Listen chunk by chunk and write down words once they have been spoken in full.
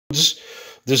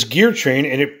this gear train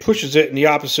and it pushes it in the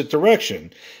opposite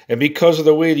direction. And because of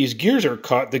the way these gears are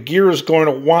cut, the gear is going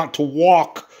to want to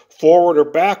walk forward or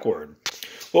backward.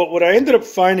 Well, what I ended up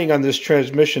finding on this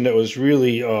transmission that was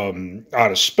really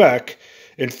out of spec,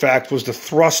 in fact, was the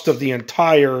thrust of the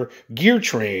entire gear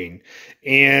train.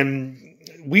 And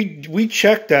we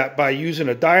checked that by using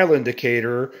a dial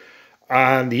indicator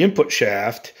on the input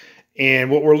shaft. And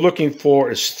what we're looking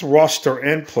for is thrust or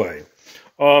end play.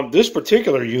 This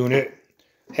particular unit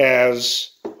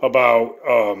has about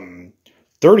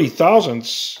 30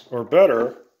 thousandths or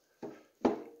better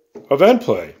of end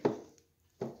play,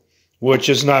 which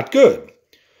is not good.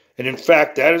 And in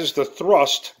fact, that is the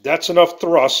thrust. That's enough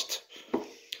thrust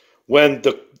when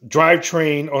the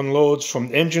drivetrain unloads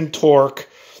from engine torque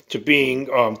to being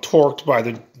torqued by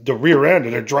the rear end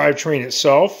of the drivetrain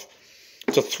itself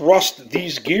to thrust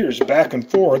these gears back and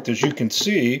forth, as you can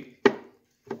see.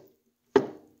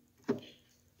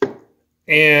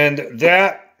 And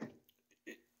that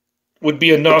would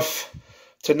be enough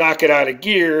to knock it out of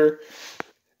gear,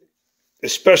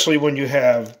 especially when you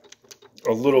have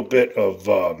a little bit of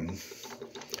a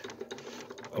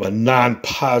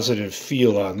non-positive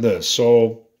feel on this.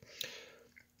 So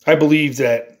I believe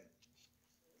that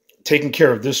taking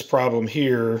care of this problem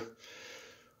here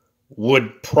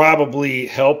would probably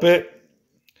help it,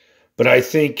 but I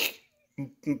think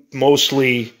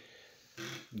mostly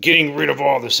getting rid of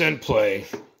all this end play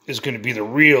is going to be the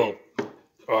real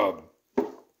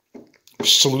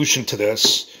solution to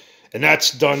this, and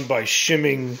that's done by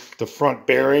shimming the front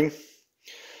bearing,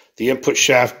 the input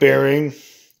shaft bearing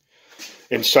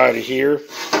inside of here.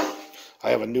 I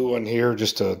have a new one here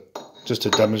just to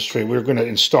demonstrate. We're going to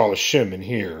install a shim in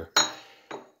here,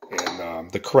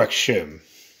 and the correct shim,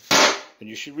 and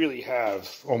you should really have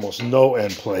almost no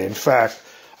end play. In fact,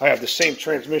 I have the same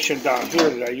transmission down here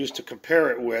that I used to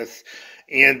compare it with,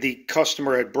 and the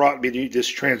customer had brought me this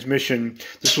transmission.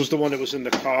 This was the one that was in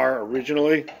the car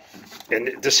originally,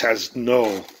 and this has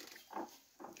no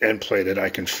end play that I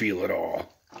can feel at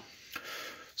all.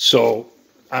 So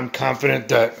I'm confident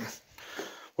that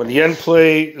when the end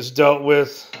play is dealt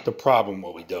with, the problem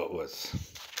will be dealt with.